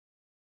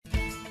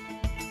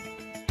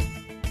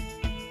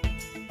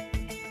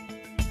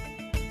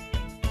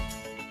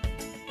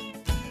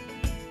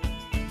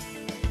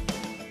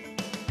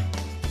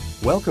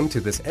Welcome to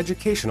this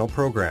educational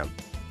program.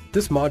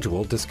 This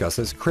module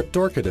discusses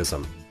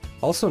Cryptorchidism,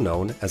 also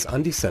known as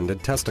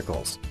undescended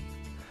testicles.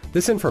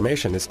 This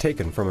information is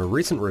taken from a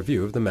recent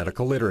review of the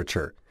medical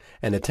literature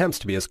and attempts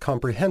to be as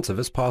comprehensive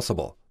as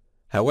possible.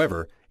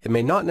 However, it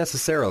may not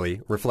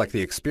necessarily reflect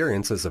the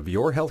experiences of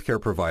your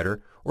healthcare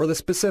provider or the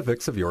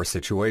specifics of your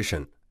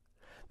situation.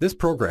 This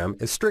program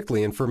is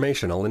strictly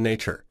informational in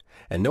nature,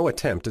 and no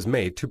attempt is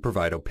made to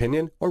provide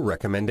opinion or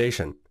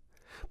recommendation.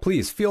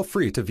 Please feel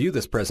free to view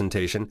this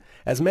presentation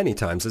as many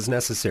times as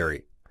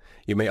necessary.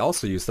 You may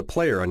also use the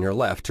player on your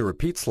left to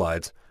repeat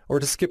slides or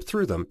to skip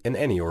through them in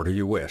any order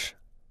you wish.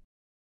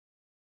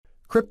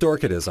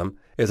 Cryptorchidism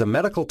is a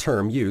medical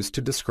term used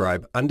to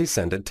describe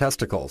undescended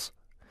testicles.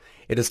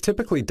 It is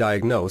typically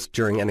diagnosed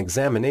during an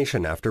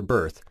examination after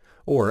birth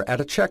or at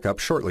a checkup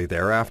shortly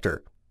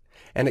thereafter,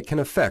 and it can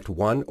affect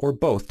one or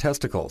both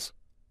testicles.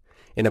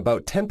 In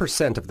about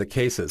 10% of the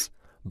cases,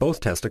 both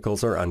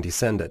testicles are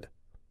undescended.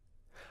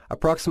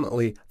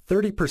 Approximately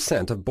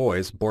 30% of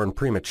boys born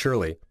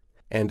prematurely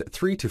and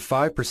 3 to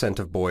 5%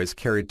 of boys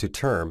carried to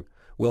term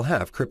will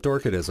have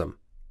cryptorchidism.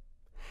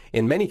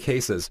 In many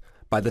cases,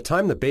 by the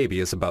time the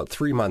baby is about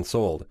 3 months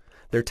old,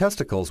 their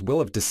testicles will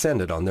have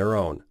descended on their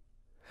own.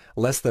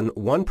 Less than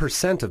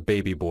 1% of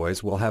baby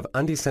boys will have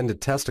undescended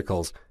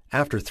testicles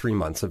after 3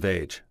 months of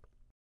age.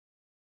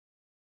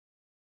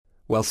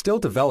 While still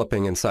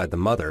developing inside the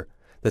mother,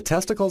 the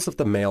testicles of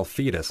the male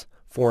fetus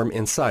form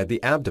inside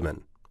the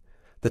abdomen.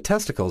 The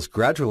testicles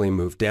gradually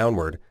move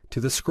downward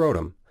to the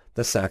scrotum,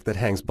 the sac that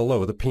hangs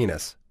below the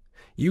penis,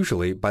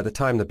 usually by the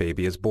time the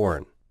baby is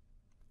born.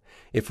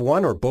 If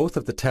one or both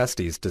of the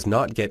testes does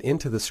not get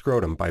into the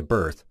scrotum by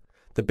birth,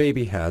 the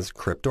baby has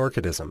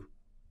cryptorchidism.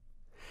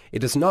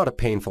 It is not a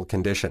painful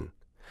condition,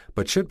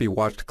 but should be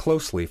watched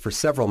closely for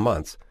several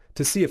months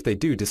to see if they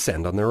do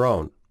descend on their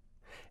own.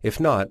 If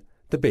not,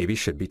 the baby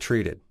should be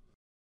treated.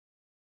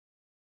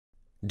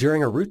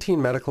 During a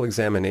routine medical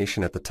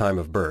examination at the time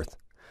of birth,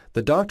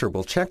 the doctor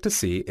will check to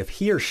see if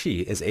he or she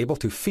is able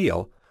to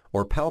feel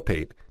or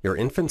palpate your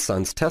infant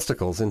son's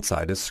testicles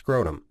inside his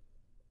scrotum.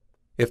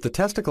 If the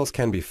testicles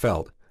can be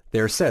felt, they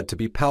are said to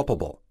be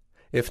palpable.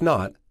 If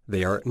not,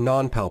 they are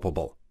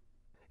non-palpable.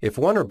 If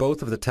one or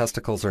both of the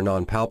testicles are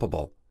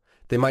non-palpable,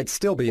 they might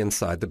still be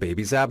inside the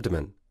baby's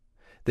abdomen.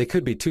 They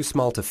could be too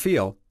small to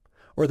feel,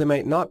 or they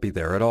might not be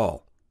there at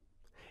all.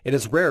 It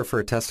is rare for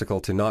a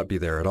testicle to not be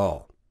there at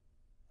all.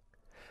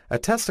 A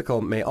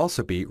testicle may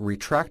also be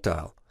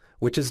retractile,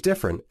 which is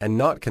different and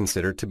not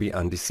considered to be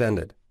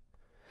undescended.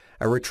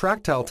 A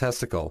retractile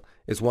testicle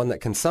is one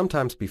that can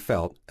sometimes be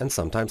felt and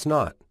sometimes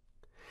not.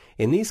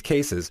 In these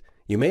cases,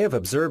 you may have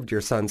observed your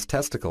son's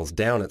testicles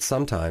down at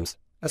some times,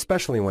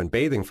 especially when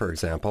bathing, for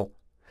example,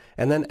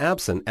 and then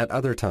absent at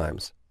other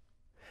times.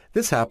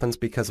 This happens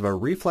because of a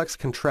reflex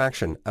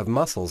contraction of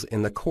muscles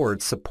in the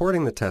cord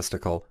supporting the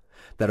testicle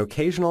that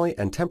occasionally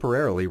and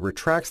temporarily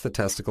retracts the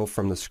testicle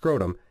from the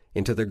scrotum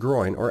into the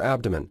groin or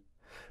abdomen,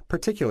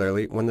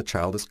 particularly when the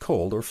child is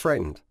cold or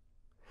frightened.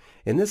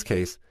 In this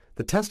case,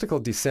 the testicle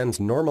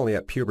descends normally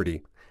at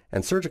puberty,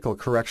 and surgical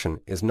correction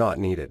is not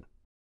needed.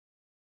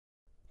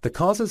 The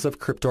causes of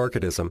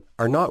cryptorchidism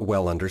are not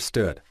well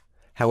understood.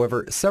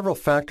 However, several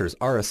factors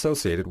are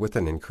associated with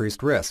an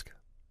increased risk.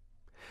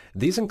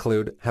 These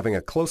include having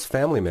a close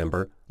family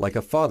member, like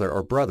a father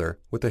or brother,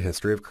 with a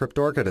history of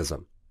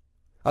cryptorchidism.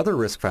 Other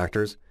risk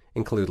factors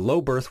include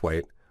low birth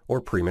weight or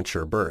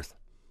premature birth.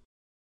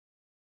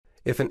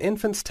 If an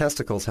infant's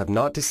testicles have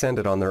not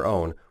descended on their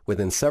own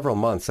within several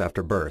months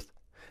after birth,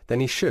 then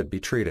he should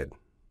be treated.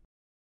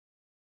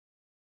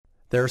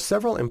 There are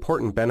several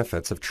important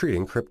benefits of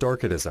treating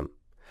cryptorchidism.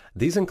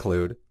 These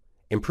include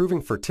improving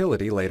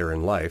fertility later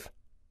in life,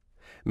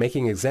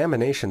 making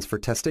examinations for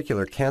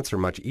testicular cancer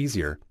much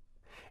easier,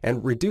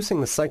 and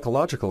reducing the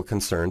psychological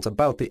concerns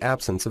about the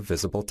absence of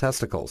visible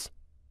testicles.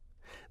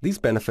 These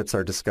benefits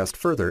are discussed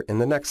further in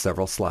the next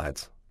several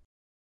slides.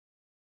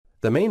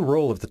 The main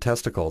role of the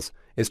testicles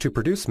is to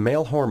produce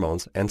male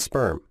hormones and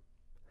sperm.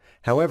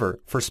 However,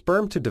 for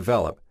sperm to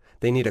develop,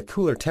 they need a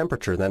cooler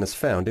temperature than is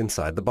found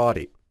inside the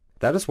body.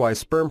 That is why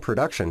sperm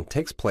production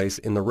takes place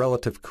in the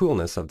relative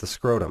coolness of the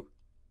scrotum.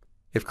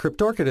 If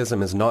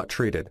cryptorchidism is not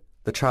treated,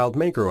 the child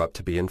may grow up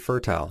to be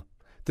infertile.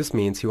 This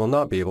means he will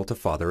not be able to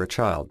father a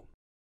child.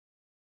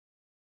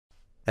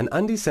 An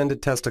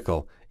undescended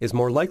testicle is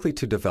more likely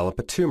to develop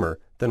a tumor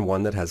than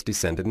one that has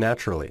descended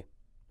naturally.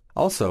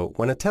 Also,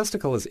 when a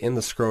testicle is in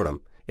the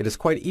scrotum, it is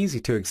quite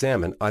easy to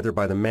examine either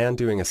by the man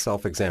doing a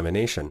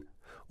self-examination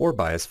or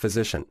by his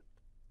physician.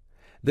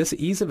 This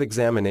ease of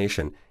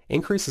examination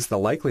increases the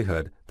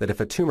likelihood that if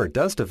a tumor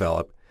does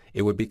develop,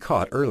 it would be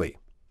caught early.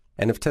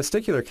 And if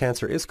testicular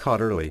cancer is caught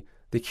early,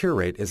 the cure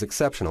rate is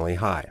exceptionally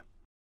high.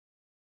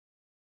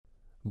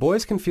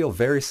 Boys can feel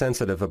very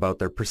sensitive about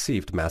their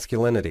perceived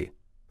masculinity.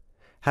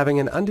 Having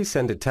an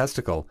undescended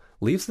testicle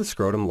leaves the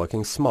scrotum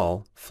looking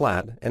small,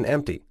 flat, and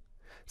empty,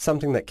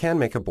 something that can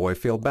make a boy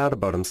feel bad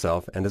about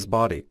himself and his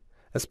body,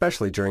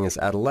 especially during his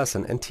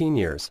adolescent and teen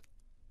years.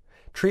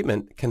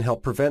 Treatment can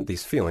help prevent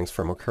these feelings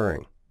from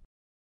occurring.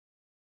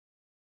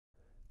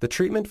 The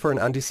treatment for an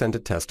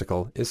undescended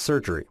testicle is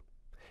surgery.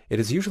 It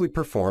is usually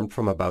performed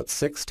from about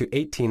 6 to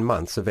 18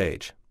 months of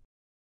age.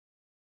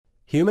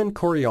 Human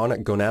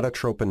chorionic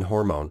gonadotropin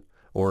hormone,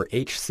 or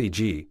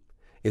HCG,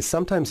 is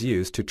sometimes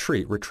used to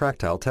treat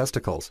retractile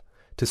testicles,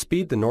 to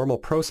speed the normal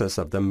process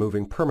of them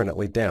moving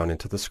permanently down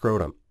into the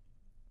scrotum.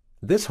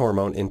 This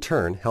hormone in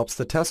turn helps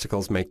the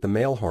testicles make the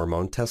male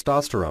hormone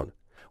testosterone,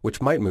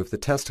 which might move the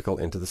testicle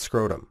into the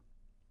scrotum.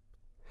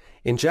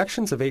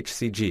 Injections of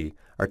HCG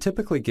are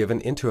typically given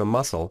into a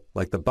muscle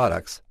like the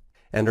buttocks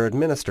and are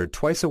administered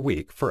twice a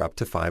week for up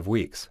to 5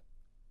 weeks.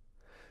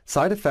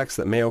 Side effects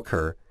that may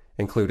occur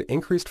include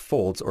increased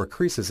folds or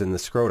creases in the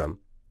scrotum,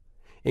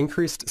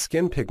 increased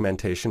skin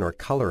pigmentation or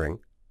coloring,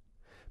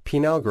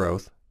 penile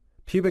growth,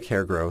 pubic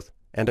hair growth,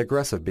 and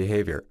aggressive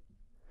behavior.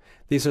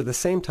 These are the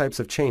same types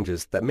of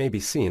changes that may be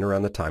seen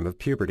around the time of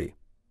puberty.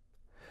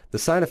 The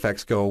side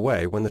effects go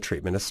away when the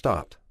treatment is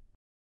stopped.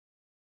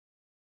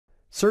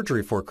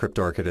 Surgery for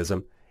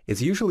cryptorchidism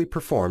is usually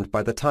performed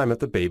by the time of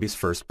the baby's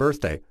first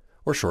birthday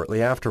or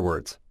shortly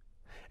afterwards,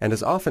 and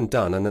is often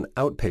done on an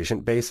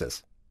outpatient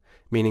basis,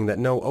 meaning that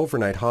no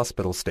overnight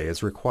hospital stay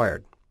is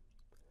required.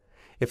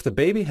 If the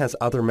baby has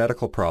other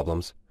medical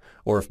problems,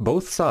 or if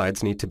both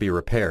sides need to be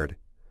repaired,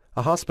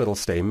 a hospital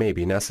stay may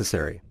be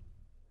necessary.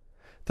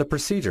 The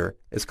procedure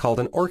is called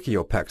an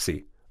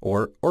orchiopexy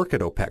or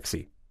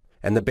orchidopexy,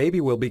 and the baby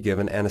will be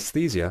given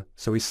anesthesia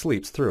so he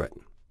sleeps through it.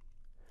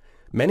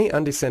 Many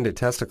undescended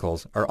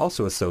testicles are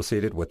also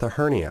associated with a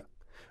hernia,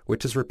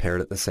 which is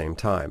repaired at the same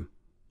time.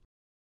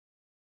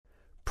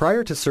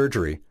 Prior to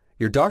surgery,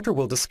 your doctor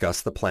will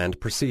discuss the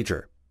planned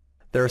procedure.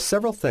 There are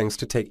several things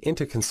to take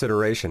into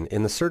consideration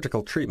in the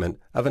surgical treatment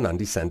of an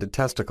undescended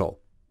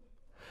testicle.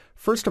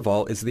 First of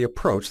all is the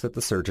approach that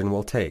the surgeon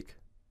will take.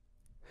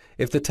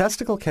 If the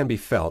testicle can be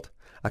felt,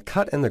 a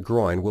cut in the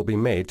groin will be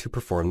made to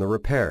perform the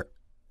repair.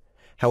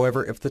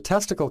 However, if the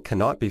testicle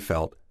cannot be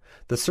felt,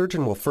 the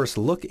surgeon will first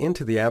look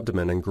into the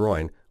abdomen and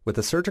groin with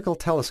a surgical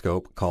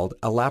telescope called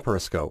a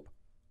laparoscope.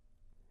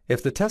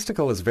 If the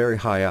testicle is very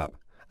high up,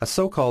 a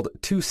so-called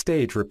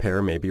two-stage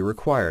repair may be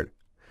required,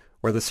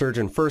 where the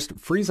surgeon first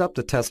frees up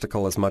the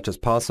testicle as much as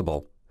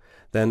possible,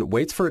 then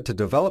waits for it to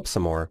develop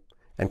some more,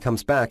 and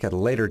comes back at a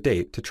later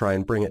date to try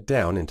and bring it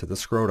down into the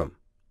scrotum.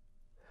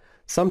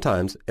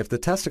 Sometimes, if the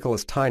testicle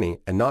is tiny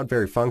and not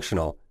very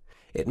functional,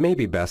 it may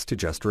be best to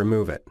just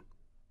remove it.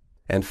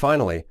 And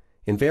finally,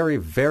 in very,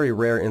 very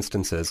rare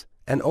instances,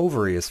 an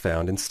ovary is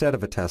found instead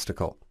of a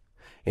testicle,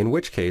 in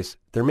which case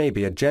there may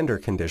be a gender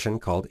condition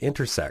called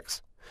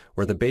intersex,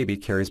 where the baby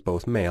carries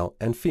both male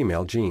and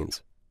female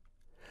genes.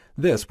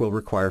 This will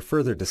require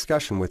further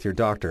discussion with your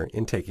doctor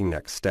in taking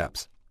next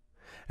steps.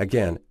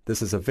 Again,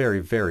 this is a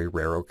very, very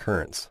rare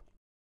occurrence.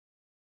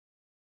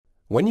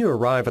 When you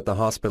arrive at the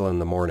hospital in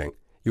the morning,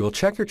 you will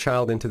check your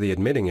child into the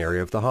admitting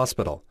area of the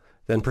hospital,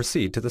 then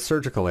proceed to the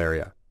surgical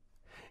area.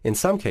 In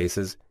some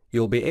cases, you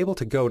will be able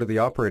to go to the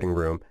operating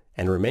room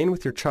and remain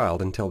with your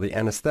child until the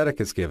anesthetic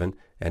is given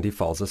and he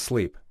falls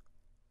asleep.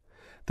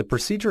 The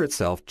procedure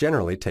itself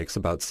generally takes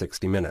about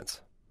 60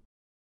 minutes.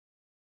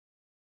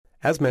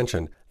 As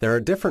mentioned, there are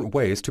different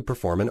ways to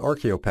perform an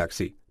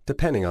orchiopexy,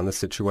 depending on the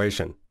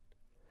situation.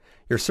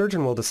 Your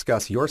surgeon will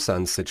discuss your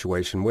son's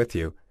situation with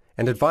you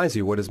and advise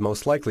you what is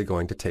most likely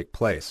going to take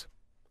place.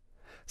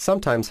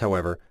 Sometimes,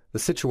 however, the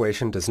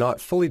situation does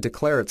not fully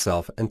declare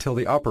itself until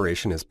the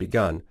operation is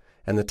begun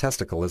and the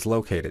testicle is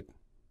located.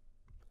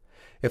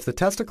 If the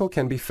testicle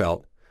can be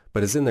felt,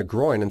 but is in the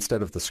groin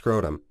instead of the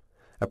scrotum,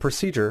 a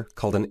procedure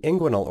called an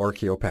inguinal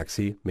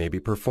orchiopexy may be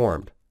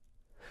performed.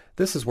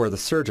 This is where the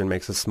surgeon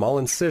makes a small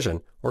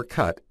incision or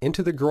cut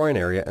into the groin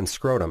area and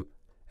scrotum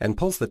and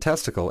pulls the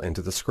testicle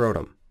into the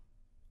scrotum.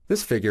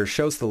 This figure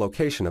shows the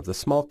location of the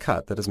small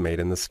cut that is made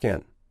in the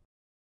skin.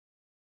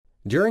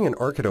 During an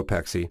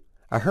orchidopexy,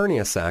 a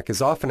hernia sac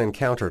is often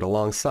encountered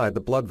alongside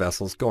the blood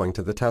vessels going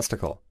to the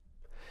testicle.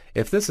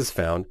 If this is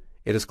found,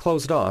 it is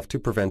closed off to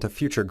prevent a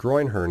future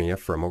groin hernia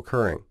from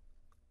occurring.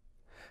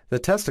 The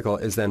testicle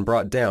is then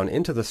brought down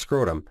into the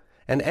scrotum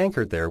and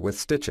anchored there with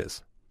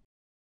stitches.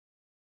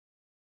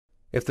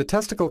 If the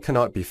testicle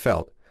cannot be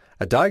felt,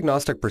 a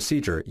diagnostic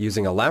procedure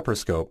using a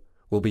laparoscope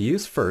will be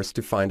used first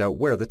to find out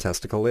where the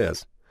testicle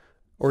is,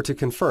 or to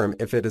confirm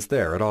if it is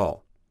there at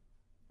all.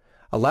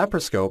 A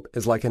laparoscope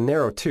is like a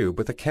narrow tube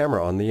with a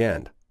camera on the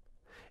end.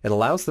 It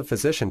allows the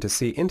physician to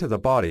see into the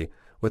body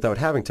without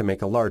having to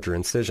make a larger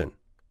incision.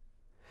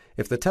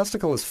 If the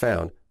testicle is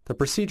found, the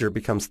procedure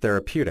becomes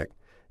therapeutic,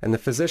 and the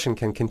physician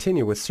can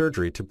continue with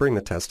surgery to bring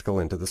the testicle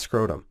into the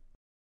scrotum.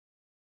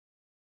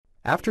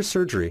 After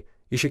surgery,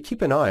 you should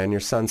keep an eye on your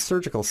son's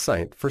surgical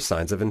site for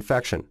signs of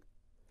infection.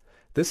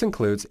 This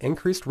includes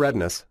increased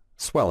redness,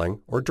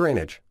 swelling, or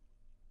drainage.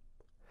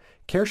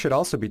 Care should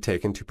also be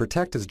taken to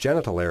protect his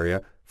genital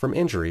area from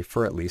injury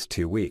for at least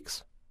 2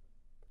 weeks.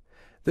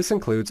 This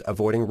includes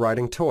avoiding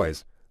riding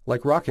toys,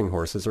 like rocking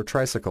horses or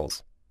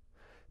tricycles.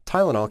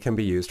 Tylenol can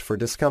be used for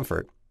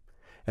discomfort,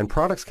 and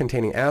products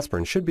containing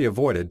aspirin should be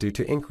avoided due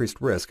to increased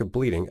risk of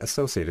bleeding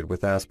associated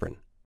with aspirin.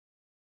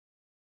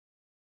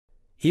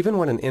 Even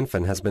when an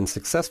infant has been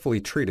successfully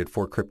treated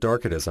for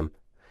cryptorchidism,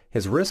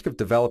 his risk of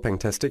developing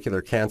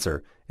testicular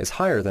cancer is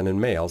higher than in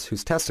males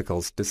whose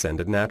testicles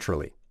descended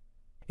naturally.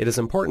 It is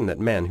important that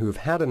men who have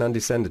had an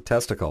undescended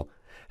testicle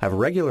have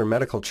regular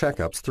medical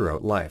checkups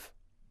throughout life.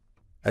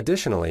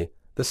 Additionally,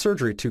 the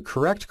surgery to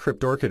correct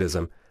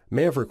cryptorchidism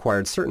may have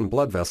required certain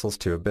blood vessels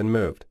to have been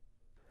moved.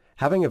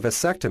 Having a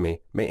vasectomy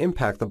may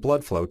impact the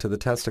blood flow to the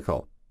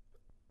testicle.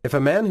 If a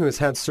man who has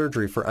had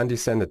surgery for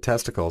undescended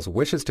testicles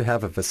wishes to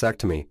have a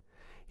vasectomy,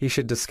 he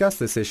should discuss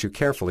this issue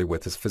carefully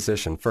with his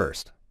physician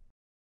first.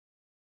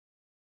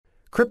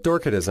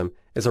 Cryptorchidism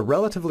is a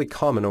relatively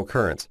common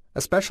occurrence,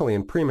 especially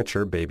in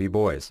premature baby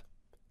boys.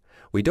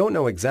 We don't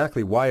know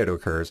exactly why it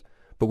occurs,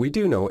 but we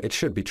do know it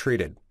should be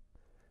treated.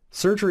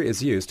 Surgery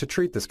is used to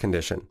treat this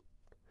condition.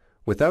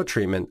 Without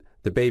treatment,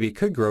 the baby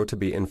could grow to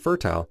be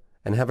infertile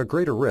and have a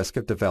greater risk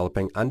of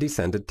developing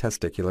undescended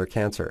testicular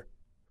cancer.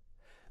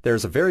 There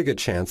is a very good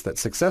chance that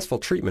successful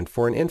treatment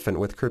for an infant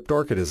with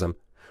cryptorchidism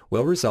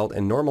will result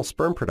in normal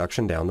sperm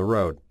production down the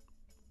road.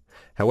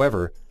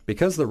 However,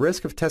 because the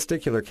risk of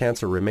testicular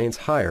cancer remains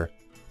higher,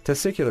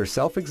 testicular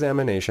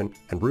self-examination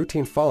and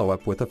routine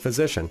follow-up with a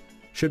physician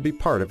should be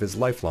part of his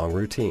lifelong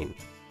routine.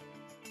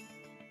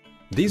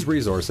 These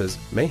resources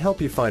may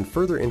help you find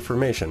further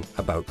information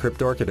about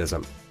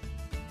cryptorchidism.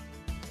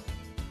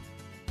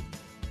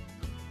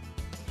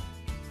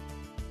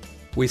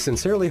 We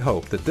sincerely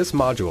hope that this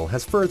module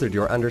has furthered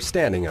your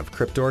understanding of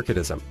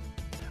cryptorchidism.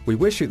 We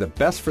wish you the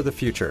best for the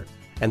future,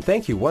 and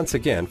thank you once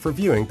again for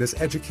viewing this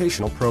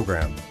educational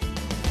program.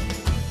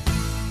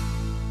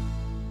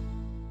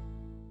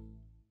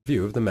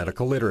 View of the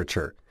medical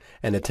literature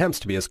and attempts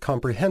to be as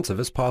comprehensive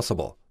as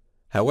possible.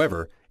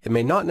 However, it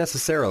may not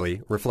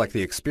necessarily reflect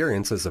the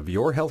experiences of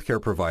your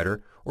healthcare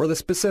provider or the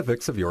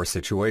specifics of your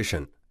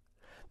situation.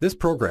 This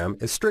program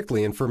is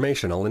strictly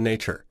informational in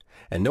nature,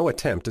 and no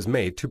attempt is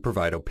made to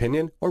provide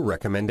opinion or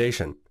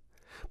recommendation.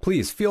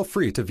 Please feel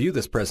free to view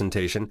this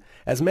presentation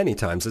as many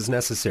times as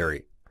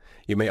necessary.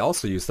 You may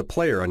also use the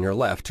player on your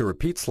left to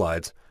repeat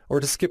slides or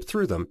to skip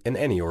through them in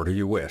any order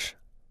you wish.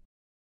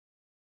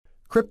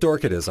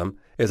 Cryptorchidism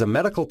is a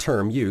medical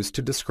term used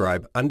to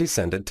describe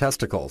undescended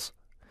testicles.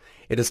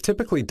 It is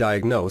typically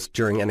diagnosed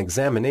during an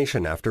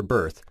examination after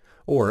birth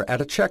or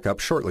at a checkup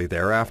shortly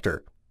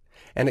thereafter,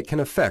 and it can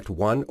affect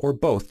one or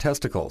both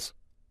testicles.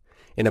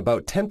 In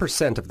about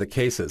 10% of the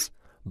cases,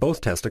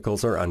 both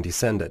testicles are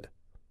undescended.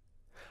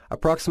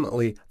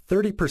 Approximately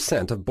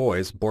 30% of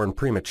boys born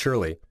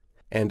prematurely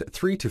and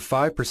 3 to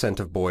 5%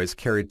 of boys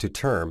carried to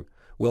term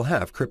will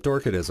have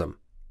cryptorchidism.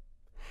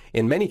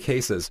 In many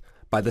cases,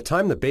 by the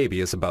time the baby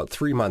is about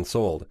 3 months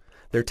old,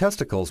 their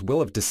testicles will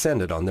have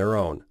descended on their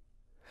own.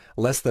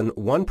 Less than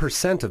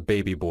 1% of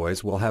baby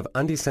boys will have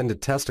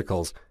undescended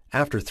testicles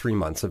after 3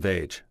 months of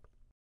age.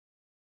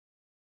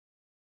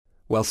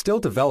 While still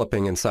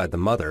developing inside the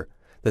mother,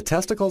 the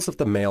testicles of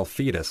the male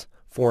fetus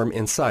form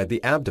inside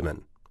the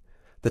abdomen.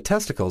 The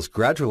testicles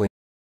gradually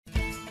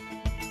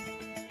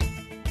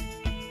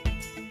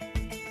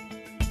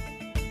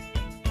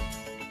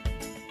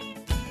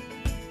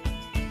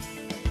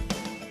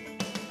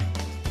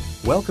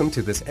Welcome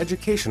to this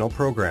educational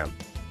program.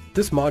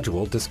 This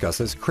module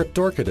discusses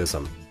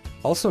cryptorchidism,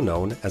 also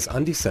known as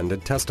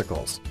undescended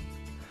testicles.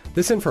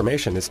 This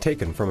information is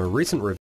taken from a recent review